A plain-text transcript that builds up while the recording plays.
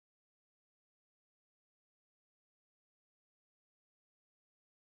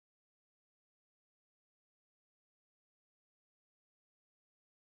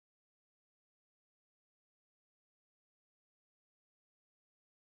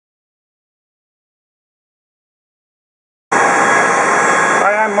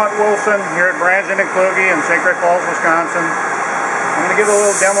Mutt Wilson here at Branson and Kluge in St. Croix Falls, Wisconsin. I'm going to give a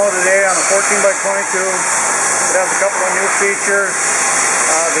little demo today on a 14x22. It has a couple of new features,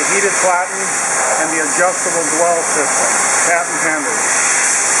 the heated Platen and the adjustable dwell system, patent pendant.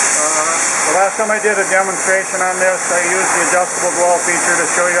 The last time I did a demonstration on this, I used the adjustable dwell feature to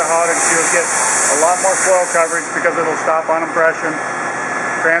show you how to get a lot more foil coverage because it'll stop on impression,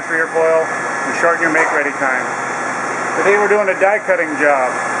 transfer your foil, and shorten your make-ready time. Today we're doing a die cutting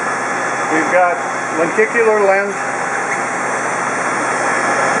job. We've got lenticular lens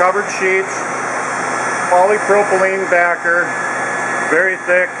covered sheets, polypropylene backer, very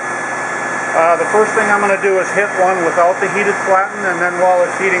thick. The first thing I'm going to do is hit one without the heated Platen, and then while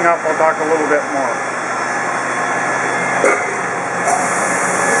it's heating up I'll talk a little bit more.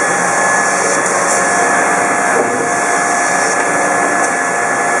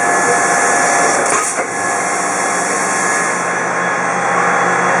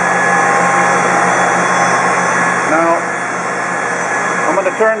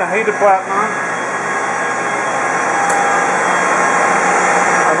 Turn the heated Platen on.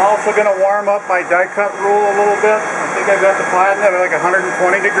 I'm also going to warm up my die cut rule a little bit. I think I've got the Platen at like 120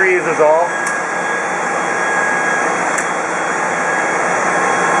 degrees is all.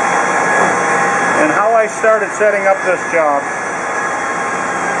 And how I started setting up this job,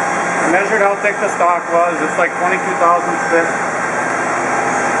 I measured how thick the stock was. It's like 22 thousandths thick.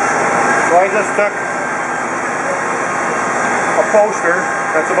 So I just took a poster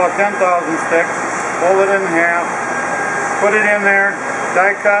that's about 10 thousandths thick, fold it in half, put it in there,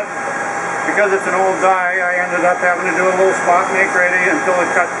 die cut. Because it's an old die, I ended up having to do a little spot make ready until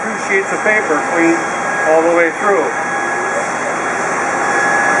it cut 2 sheets of paper clean all the way through.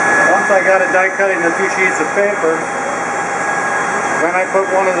 Once I got it die cut into 2 sheets of paper, then I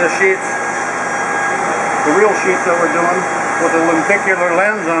put one of the sheets, the real sheets that we're doing, with a lenticular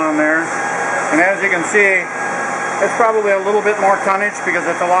lens on there, and as you can see, it's probably a little bit more tonnage because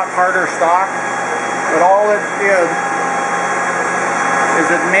it's a lot harder stock, but all it did is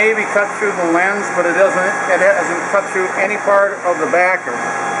it maybe cut through the lens, but it hasn't cut through any part of the backer.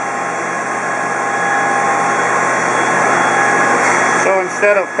 So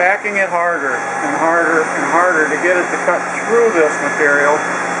instead of packing it harder and harder and harder to get it to cut through this material,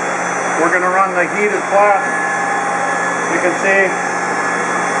 we're going to run the heated Platen. You can see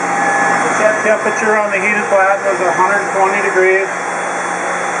set temperature on the heated Platen is 120 degrees,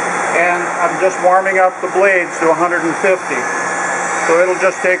 and I'm just warming up the blades to 150. So it'll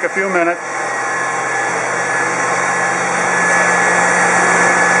just take a few minutes.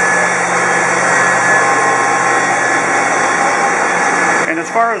 And as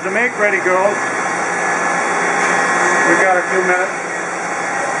far as the make ready goes, we've got a few minutes.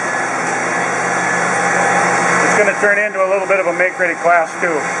 It's going to turn into a little bit of a make ready class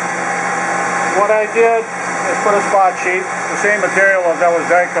too. What I did is put a spot sheet, the same material as I was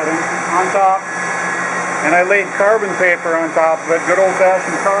die cutting, on top, and I laid carbon paper on top of it, good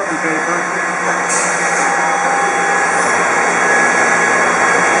old-fashioned carbon paper.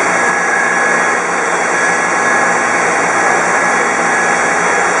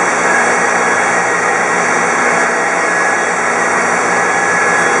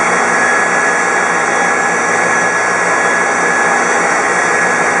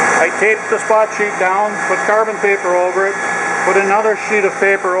 Taped the spot sheet down, put carbon paper over it, put another sheet of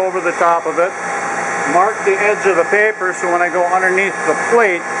paper over the top of it, mark the edge of the paper so when I go underneath the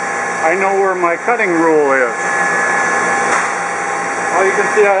plate, I know where my cutting rule is. Well, you can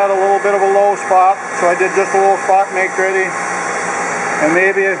see I had a little bit of a low spot, so I did just a little spot make ready. And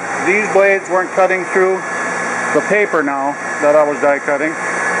maybe these blades weren't cutting through the paper now that I was die cutting.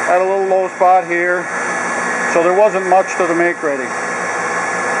 I had a little low spot here, so there wasn't much to the make ready.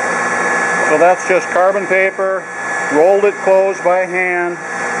 So that's just carbon paper, rolled it closed by hand,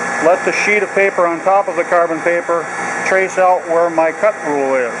 let the sheet of paper on top of the carbon paper trace out where my cut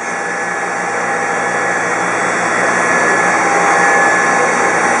rule is.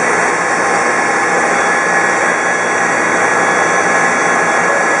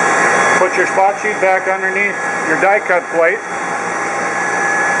 Put your spot sheet back underneath your die cut plate.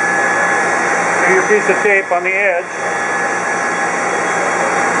 Do your piece of tape on the edge.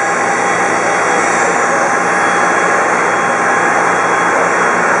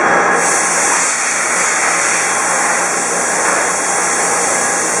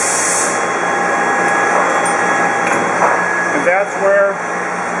 That's where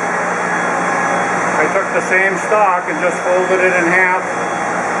I took the same stock and just folded it in half,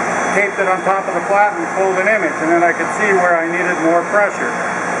 taped it on top of the Platen, pulled an image, and then I could see where I needed more pressure.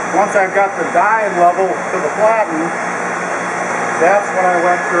 Once I've got the die level to the Platen, That's when I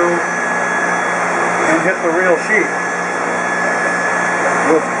went through and hit the real sheet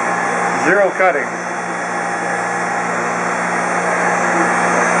with zero cutting.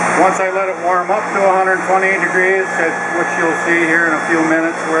 Once I let it warm up to 120 degrees, which you'll see here in a few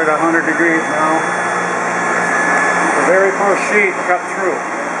minutes, we're at 100 degrees now. The very first sheet cut through.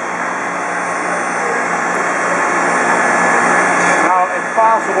 Now it's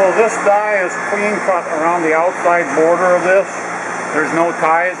possible this die is clean cut around the outside border of this. There's no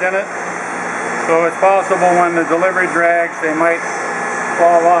ties in it. So it's possible when the delivery drags, they might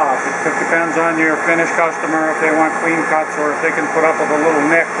fall off. It depends on your finished customer if they want clean cuts or if they can put up with a little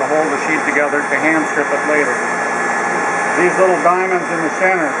nick to hold the sheet together to hand strip it later. These little diamonds in the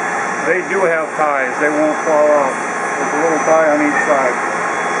center, they do have ties. They won't fall off. There's a little tie on each side.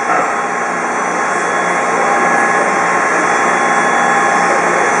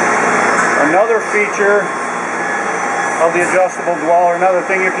 Another feature of the adjustable dwell, or another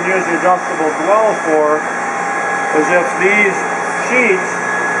thing you can use the adjustable dwell for, is if these sheets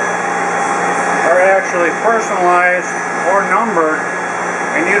are actually personalized or numbered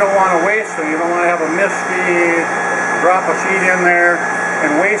and you don't want to waste them. You don't want to have a misfeed, drop a sheet in there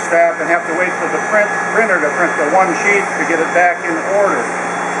and waste that and have to wait for the printer to print the one sheet to get it back in order.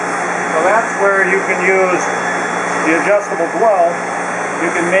 So that's where you can use the adjustable dwell. You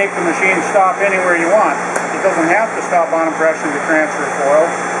can make the machine stop anywhere you want. It doesn't have to stop on impression to transfer foil.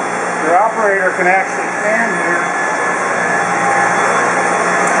 Your operator can actually stand here.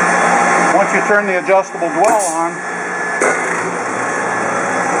 Once you turn the adjustable dwell on,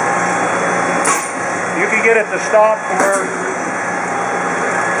 you can get it to stop where,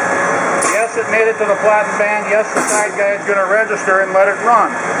 yes, it made it to the Platen band, yes, the side guide is going to register and let it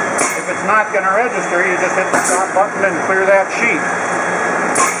run. If it's not going to register, you just hit the stop button and clear that sheet.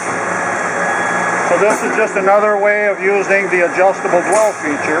 So this is just another way of using the adjustable dwell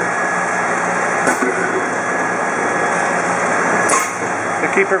feature to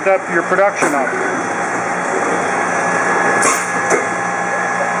keep your production up.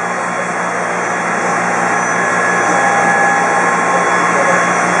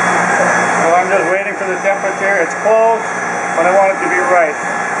 So I'm just waiting for the temperature. It's close, but I want it to be right.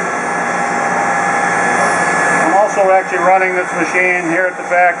 I'm also actually running this machine here at the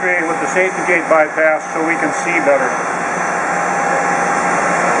factory with the safety gate bypass so we can see better.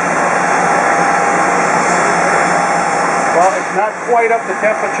 Well, it's not quite up to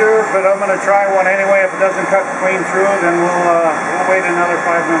temperature, but I'm going to try one anyway. If it doesn't cut clean through, then we'll wait another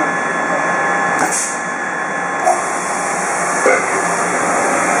 5 minutes.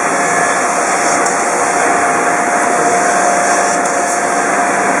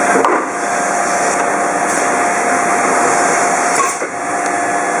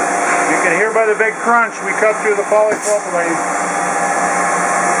 You can hear by the big crunch, we cut through the polypropylene.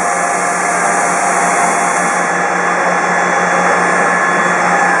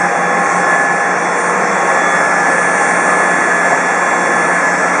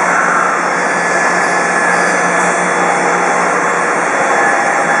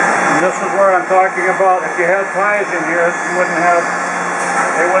 This is where I'm talking about. If you had ties in here,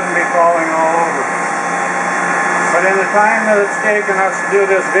 they wouldn't be falling all over. But in the time that it's taken us to do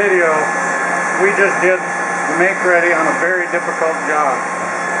this video, we just did the make ready on a very difficult job.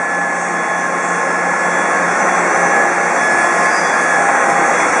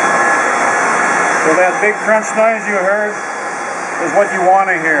 So that big crunch noise you heard is what you want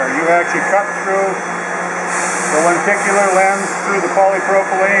to hear. You actually cut through the lenticular lens through the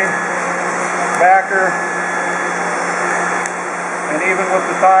polypropylene backer, and even with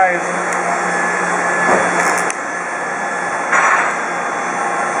the ties,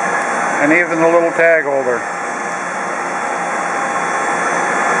 and even the little tag holder.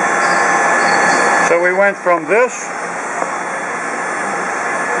 So we went from this,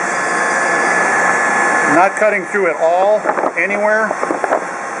 not cutting through at all, anywhere,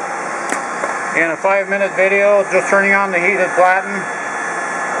 in a 5-minute video, just turning on the heated Platen.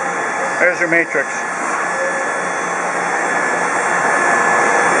 There's your matrix.